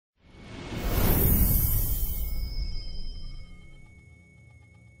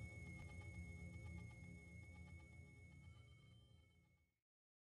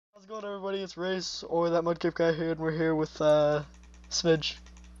How's it going, everybody? It's Race, or that Mudkip guy here, and we're here with Smidge.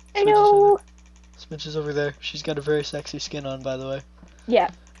 Hello. Smidge is over there. She's got a very sexy skin on, by the way.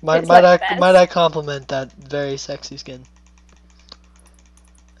 Yeah. Might It's like I compliment that very sexy skin?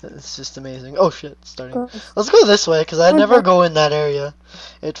 It's just amazing. Oh shit, it's starting. Let's go this way, cause I never go in that area.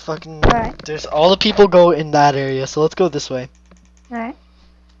 It fucking There's all the people go in that area, so let's go this way. Alright.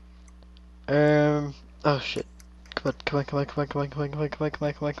 Oh shit. Come on. I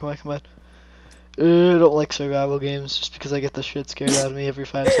don't like survival games just because I get the shit scared out of me every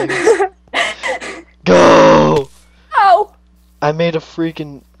 5 seconds. Go! Oh! I made a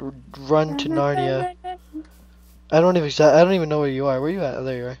freaking run to Narnia. I don't even know where you are. Where you at? Oh,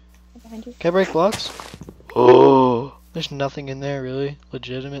 there you are. Can I break blocks? Oh, there's nothing in there really,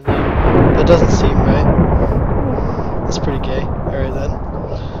 legitimately. That doesn't seem right. That's pretty gay. Alright then.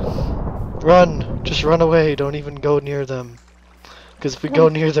 Run! Just run away. Don't even go near them. Because if we go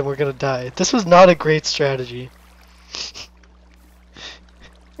near them, we're gonna die. This was not a great strategy.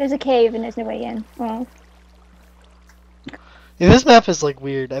 There's a cave and there's no way in. Oh. Yeah, this map is like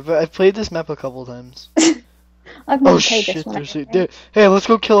weird. I've played this map a couple times. I've never Oh played shit! this one. Hey, let's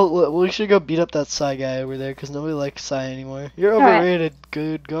go kill. We should go beat up that Psy guy over there because nobody likes Psy anymore. You're overrated.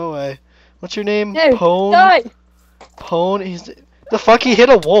 Good, go away. What's your name? No, Pone. die. Pone. The fuck. He hit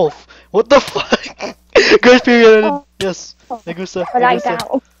a wolf. What the fuck? Grace period. Oh. Yes. Me gusta. I like that.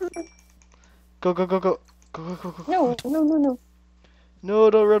 Go. No. No,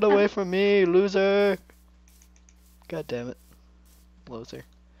 don't run away from me, loser. God damn it. Loser.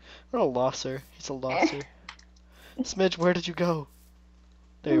 Not a losser. He's a losser. Smidge, where did you go?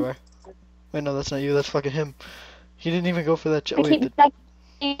 There you are. Wait, no, that's not you. That's fucking him. He didn't even go for that. I keep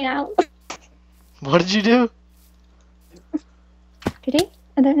backing out. What did you do? Did he?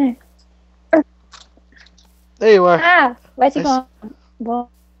 I don't know. There you are. Ah, where's he gone? What?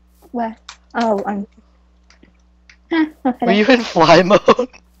 Where? Oh, Were you in fly mode?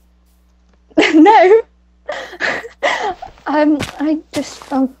 No.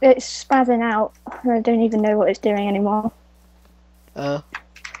 It's spazzing out. I don't even know what it's doing anymore. That's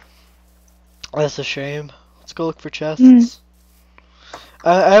a shame. Let's go look for chests.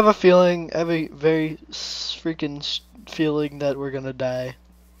 I have a feeling, I have a very freaking feeling that we're gonna die.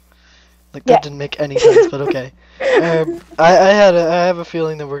 Like, that didn't make any sense, but okay. I have a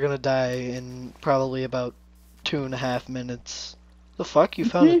feeling that we're gonna die in probably about 2.5 minutes. The fuck? You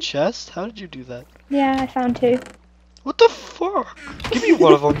found a chest? How did you do that? Yeah, I found 2. What the fuck? Give me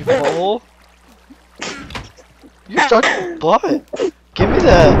one of them, you butthole. You're such a butt. Give me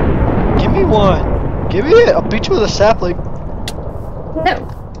that. Give me one. Give me it. I'll beat you with a sapling. No.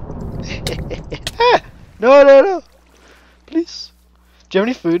 No. Please. Do you have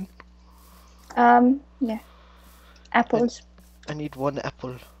any food? Yeah. Apples. I need 1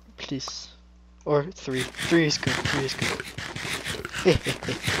 apple, please. Or 3. 3 is good. 3 is good.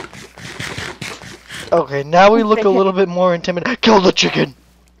 Okay, now we look a little bit more intimidating. Kill the chicken!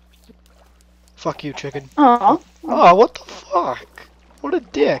 Fuck you, chicken. Oh, what the fuck? What a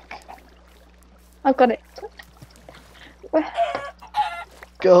dick. I've got it.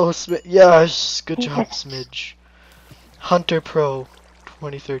 Go, Smidge. Yes, good job, Smidge. Hunter Pro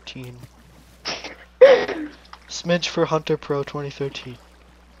 2013. Smidge for Hunter Pro 2013.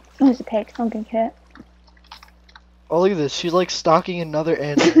 There's a pig. I'm gonna kill it. Oh, look at this. She's like stalking another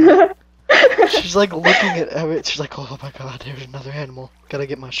animal. She's like looking at it. She's like, oh my god, there's another animal. Gotta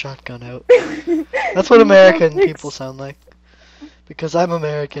get my shotgun out. That's what American people sound like. Because I'm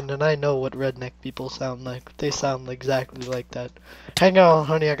American and I know what redneck people sound like. They sound exactly like that. Hang on,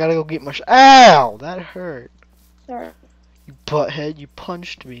 honey, I gotta go get my Ow! That hurt. Sorry. You butthead, you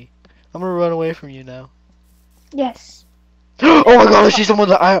punched me. I'm gonna run away from you now. Yes. Oh my god, I see someone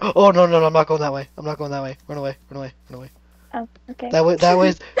that Oh no, I'm not going that way. I'm not going that way. Run away. Oh, okay. That way, there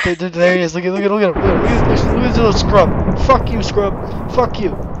he is. Look at him. Look at this little scrub. Fuck you, scrub. Fuck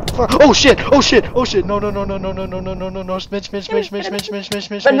you. Oh shit. No. Smidge.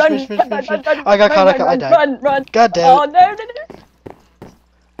 I got caught. I died. Run. God damn it. Oh, no.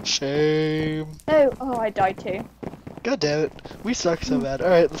 Shame. No. Oh, I died too. God damn it. We suck so bad.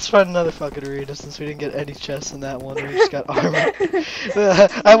 Alright, let's find another fucking arena since we didn't get any chests in that one. We just got armor.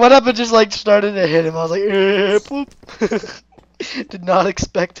 I went up and just like started to hit him. I was like, boop. Did not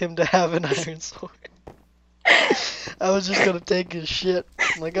expect him to have an iron sword. I was just gonna take his shit.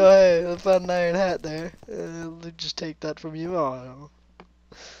 I'm like, oh hey, I found an iron hat there. Let just take that from you. Oh no.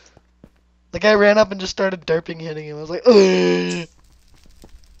 The guy ran up and just started derping hitting him. I was like, ugh.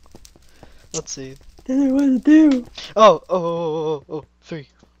 Let's see. I don't know what to do. Oh, 3.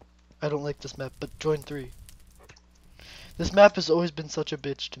 I don't like this map, but join 3. This map has always been such a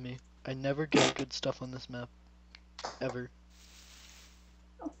bitch to me. I never get good stuff on this map. Ever.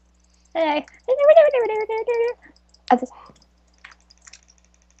 Hello.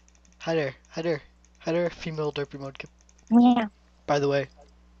 Hi there. Hi there. Hi there, female derpy mudkip. Yeah. By the way,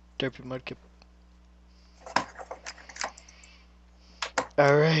 derpy mudkip.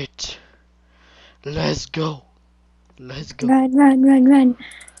 Alright. Let's go. Let's go. Run.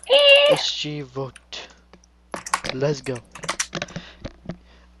 SG vote. Let's go.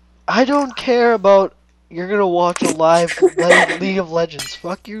 I don't care about you're gonna watch a live League of Legends.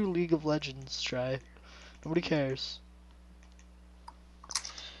 Fuck your League of Legends try. Nobody cares.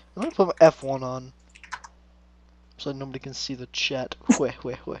 I'm gonna put my F1 on so nobody can see the chat. Wait.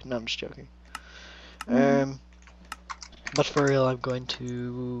 No, I'm just joking. But for real, I'm going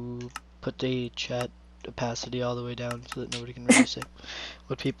to put the chat opacity all the way down so that nobody can really see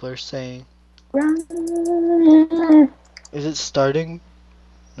what people are saying. Run. Is it starting?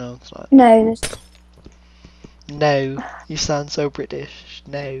 No, it's not. No. No, you sound so British.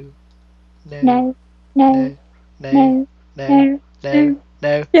 No. No. Yes.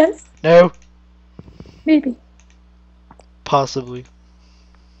 No. Maybe. Possibly.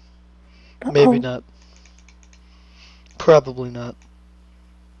 But Maybe not. Probably not.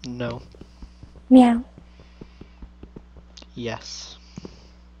 No. Meow. Yes.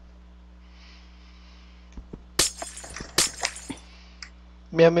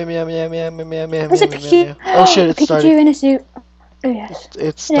 Meow. There's a Pikachu. Oh shit, it's Pikachu starting. in a suit. Oh yes.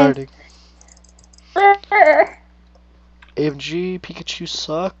 It's starting. AMG, Pikachu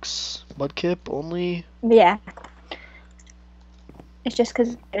sucks. Mudkip only. Yeah. It's just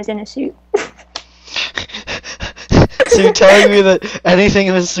because it was in a suit. So you're telling me that anything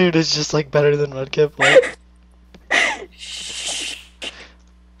in the suit is just like better than Mudkip? Like?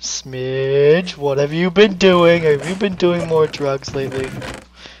 Smidge, what have you been doing? Have you been doing more drugs lately?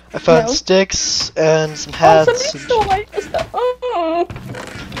 I found sticks and some hats.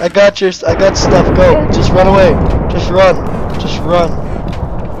 I got stuff. Go. Just run away. Just run.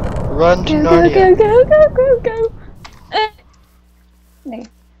 Run to Narnia. Go. No.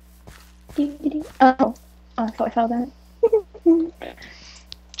 Oh, I thought I fell down.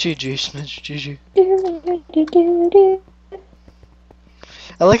 GG, Smidge. GG.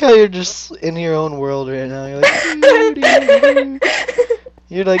 I like how you're just in your own world right now. You're like, doo-doo-doo-doo.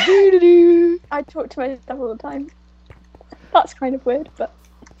 You're like, doo-doo-doo. I talk to myself all the time. That's kind of weird, but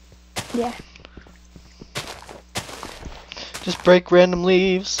yeah. Just break random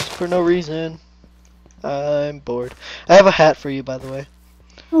leaves for no reason. I'm bored. I have a hat for you, by the way.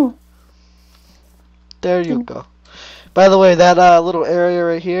 Oh. There you go. By the way, that little area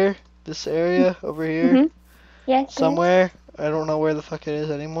right here, this area over here, Yes. somewhere, I don't know where the fuck it is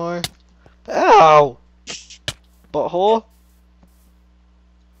anymore. Ow! Butthole?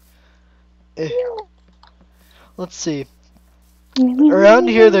 Let's see. Around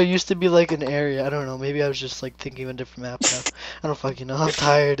here there used to be like an area, I don't know, maybe I was just like thinking of a different map now. I don't fucking know, I'm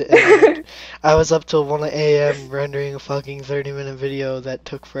tired. And I was up till 1 AM rendering a fucking 30-minute video that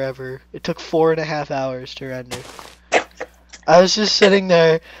took forever. It took 4.5 hours to render. I was just sitting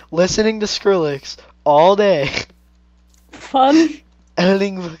there listening to Skrillex all day. Fun.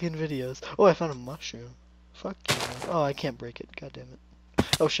 Editing fucking videos. Oh, I found a mushroom. Fuck you. Oh, I can't break it. God damn it.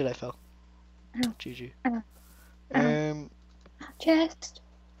 Oh shit, I fell. Ow. GG. Ow. Chest.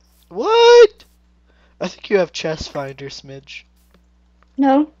 What? I think you have chest finder, Smidge.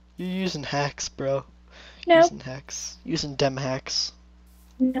 No. You're using hacks, bro. No. Using hacks. Using dem hacks.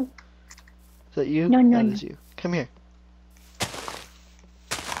 No. Is that you? No. That is you. Come here.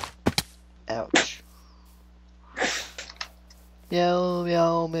 Ouch. Meow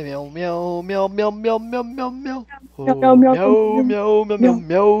meow meow meow meow meow meow meow meow meow. Meow, meow, Meow meow meow meow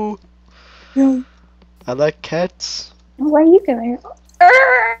meow. No. I like cats. Where are you going?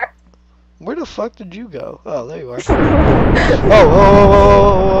 Where the fuck did you go? Oh, there you are. Whoa.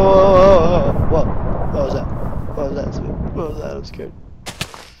 What was that? What was that? I'm scared.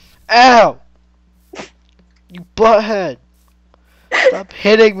 Ow! You butthead! Stop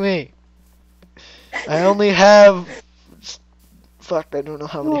hitting me! I only have... Fuck, I don't know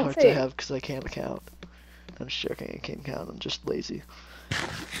how many hearts I have because I can't count. I'm just joking, I can't count. I'm just lazy.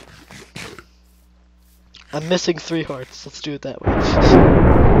 I'm missing 3 hearts. Let's do it that way.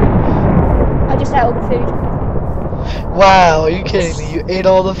 I just ate all the food. Wow, are you kidding me? You ate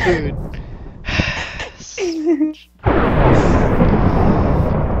all the food.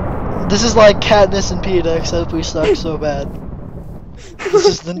 This is like Katniss and Peeta, except we suck so bad. This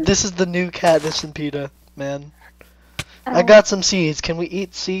is the new Katniss and Peeta, man. I got some seeds. Can we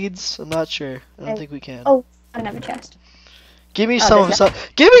eat seeds? I'm not sure. I don't think we can. Oh, I have a chest. Give me Oh, there's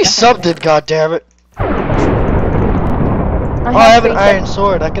Give me something, goddammit! Oh, I have an iron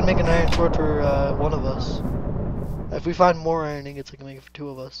sword. I can make an iron sword for one of us. If we find more iron ingots, I can make it for two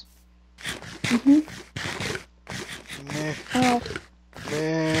of us. Meh. Oh.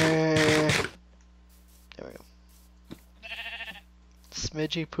 Meh. There we go.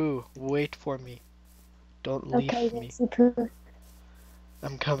 Smidgy poo, wait for me. Don't leave Okay, me. Ritsy Poo.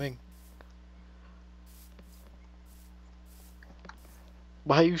 I'm coming.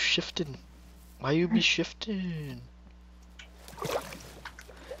 Why you shifting? Why you be shifting?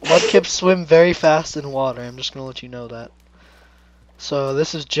 Mudkips swim very fast in water. I'm just gonna let you know that. So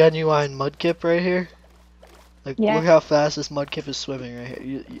this is genuine mudkip right here. Like, Yeah. look how fast this mudkip is swimming right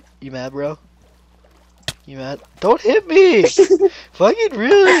here. You mad, bro? You mad? Don't hit me! Fucking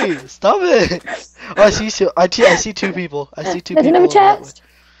really! Stop it! Oh, I see two. I see two people. I see two There's people another over that way. chest.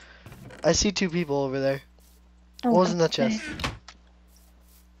 I see two people over there. Oh, What was in that okay. chest?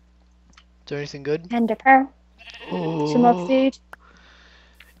 Is there anything good? Tender pearl. Some more Oh, food.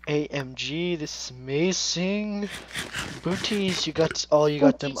 AMG, this is amazing. Booties, you got you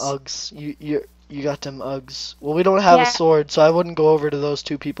got them Booties. Uggs. You got them Uggs. Well, we don't have a Yeah. sword, so I wouldn't go over to those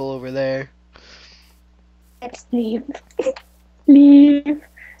two people over there. Let's leave. Leave.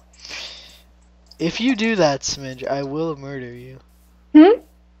 If you do that, Smidge, I will murder you.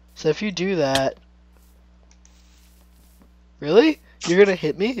 So if you do that, really? You're gonna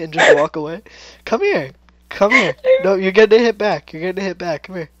hit me and just walk away? Come here. Come here. No, you're getting hit back. You're getting hit back.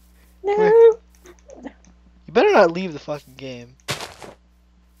 Come here. No. Come here. You better not leave the fucking game.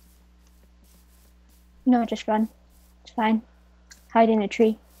 No, just run. It's fine. Hide in a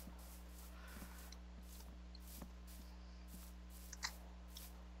tree.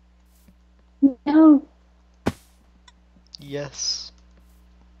 No. Yes.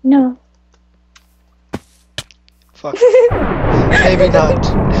 No. Fuck. Maybe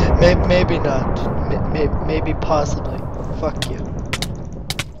not. Maybe not. Maybe possibly. Fuck you.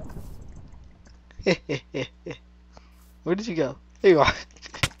 Where did you go? There you are.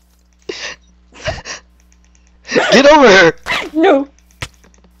 Get over here! No.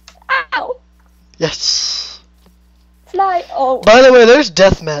 Ow. Yes. Fly. Oh. By the way, there's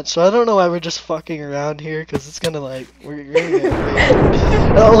deathmatch, so I don't know why we're just fucking around here, because it's gonna like we're gonna get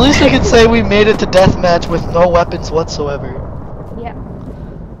raided. At least we can say we made it to deathmatch with no weapons whatsoever. Yeah.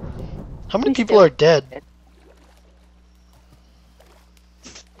 How many We people still- are dead?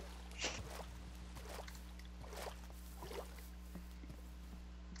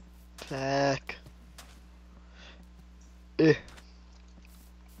 Fuck. Eh.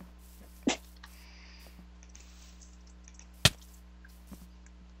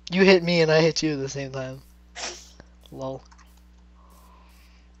 You hit me and I hit you at the same time. Lol.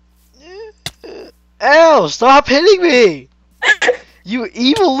 Ow! Stop hitting me! You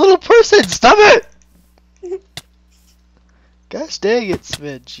evil little person! Stop it! Gosh dang it,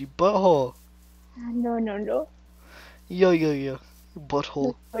 Smidge, you butthole. No, no, no. Yo, yo, yo.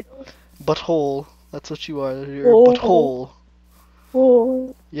 Butthole. Butthole. That's what you are. You're a Oh. butthole.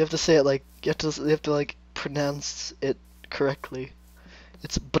 Oh. You have to say it like, you have to like pronounce it correctly.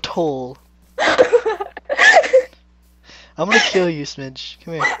 It's butthole. I'm gonna kill you, Smidge.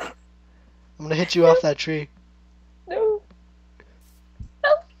 Come here. I'm gonna hit you off that tree. No.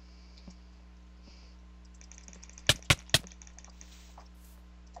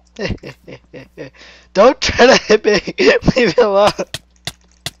 Don't try to hit me. Leave it alone.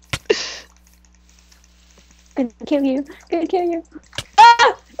 Gonna kill you. Gonna kill you.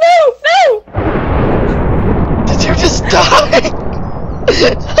 Ah! No! No! Did you just die?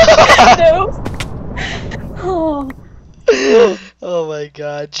 No. Oh. Oh my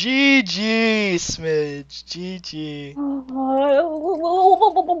god. GG, Smidge. GG.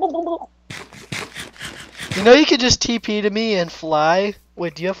 You know you could just TP to me and fly?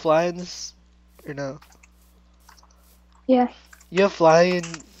 Wait, do you have fly in this? Or no? Yeah. You have fly in...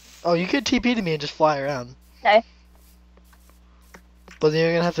 Oh, you could TP to me and just fly around. No. But then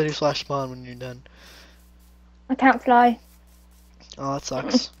you're gonna have to do slash spawn when you're done. I can't fly. Oh, that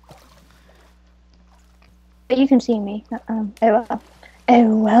sucks. But you can see me. Oh well.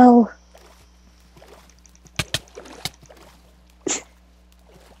 Oh well.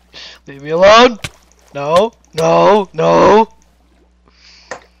 Leave me alone! No, no, no!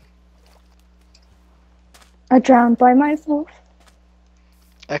 I drowned by myself.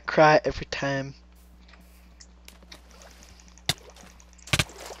 I cry every time.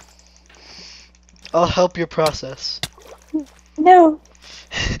 I'll help your process. No.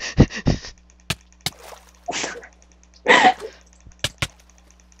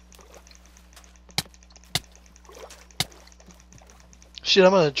 Shit,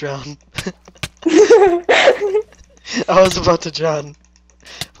 I'm gonna drown. I was about to drown.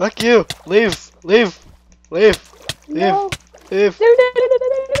 Fuck you. Leave. Leave. Leave. Leave. No. Leave. No, no, no, no, no,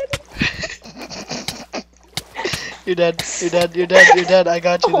 no, no. You're dead. You're dead. You're dead. You're dead. I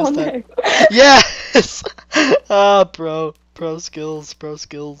got you Oh, this time. no. Yes! Ah, pro. Pro skills. Pro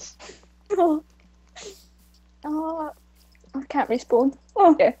skills. Oh. Oh, I can't respawn.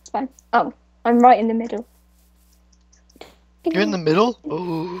 Oh, okay, it's fine. Oh, I'm right in the middle. You're in the middle?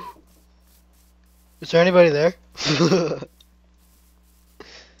 Oh. Is there anybody there? Is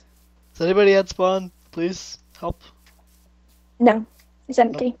anybody at spawn? Please help. No, it's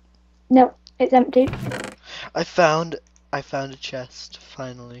empty. No, it's empty. I found a chest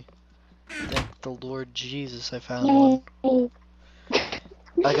finally. Thank the Lord Jesus, I found one. Yay.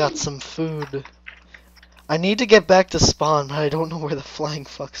 I got some food. I need to get back to spawn, but I don't know where the flying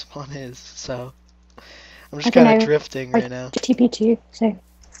fuck spawn is, so I'm just kind of drifting right now. TP to you, so.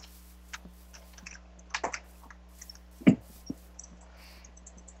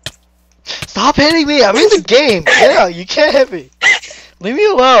 Stop hitting me! I'm in the game! Get out! You can't hit me! Leave me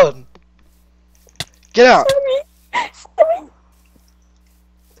alone! Get out! Sorry.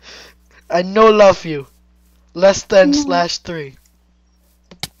 I no love you. Less than /3.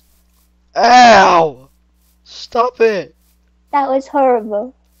 Ow! Stop it! That was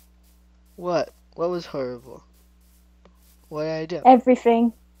horrible. What? What was horrible? What did I do?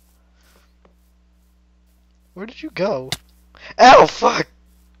 Everything. Where did you go? Ow! Fuck!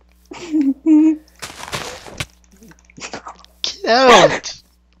 Get out!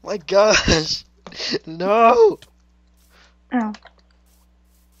 My gosh! No! Ow.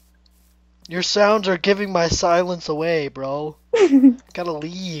 Your sounds are giving my silence away, bro. Gotta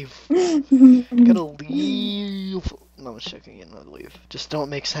leave. Gotta leave. No, I'm just checking in. I'll leave. Just don't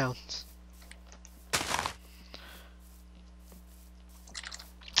make sounds.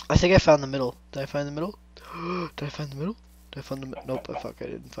 I think I found the middle. Did I find the middle? Did I find the middle? Did I find the middle? Nope, fuck, I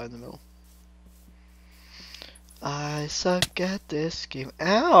didn't find the middle. I suck at this game.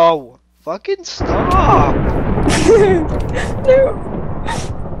 Ow! Fucking stop! No.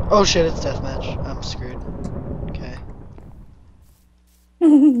 Oh shit, it's deathmatch. I'm screwed. Okay.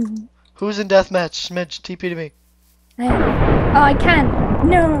 Who's in deathmatch? Smidge, TP to me. Oh, I can.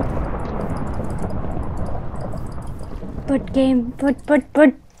 No. But game.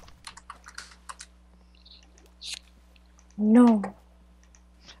 But. No.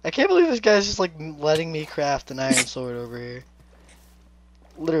 I can't believe this guy's just like letting me craft an iron sword over here.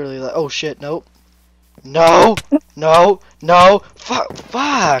 Literally, like, oh shit, nope. No! No! No!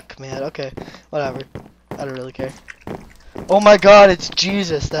 Fuck, man. Okay, whatever. I don't really care. Oh my god, it's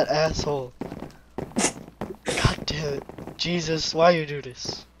Jesus, that asshole. God damn it. Jesus, why you do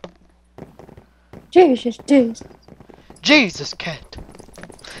this? Jesus, dude. Jesus, cat.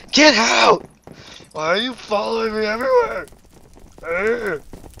 Get out! Why are you following me everywhere?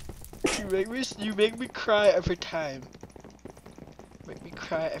 You make me cry every time. Make me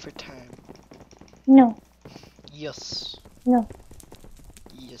cry every time. No. Yes. No.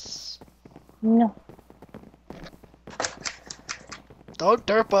 Yes. No. Don't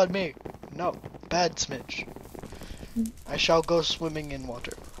derp on me. No. Bad Smidge. I shall go swimming in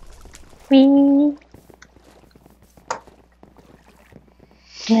water. Wee.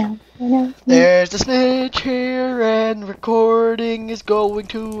 No. There's the Smidge here and recording is going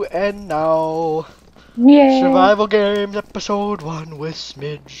to end now. Yeah. Survival Games episode 1 with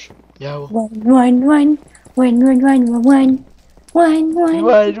Smidge. Yo. One. One.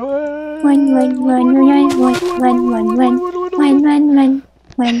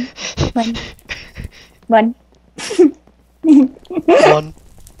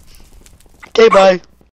 Okay, bye.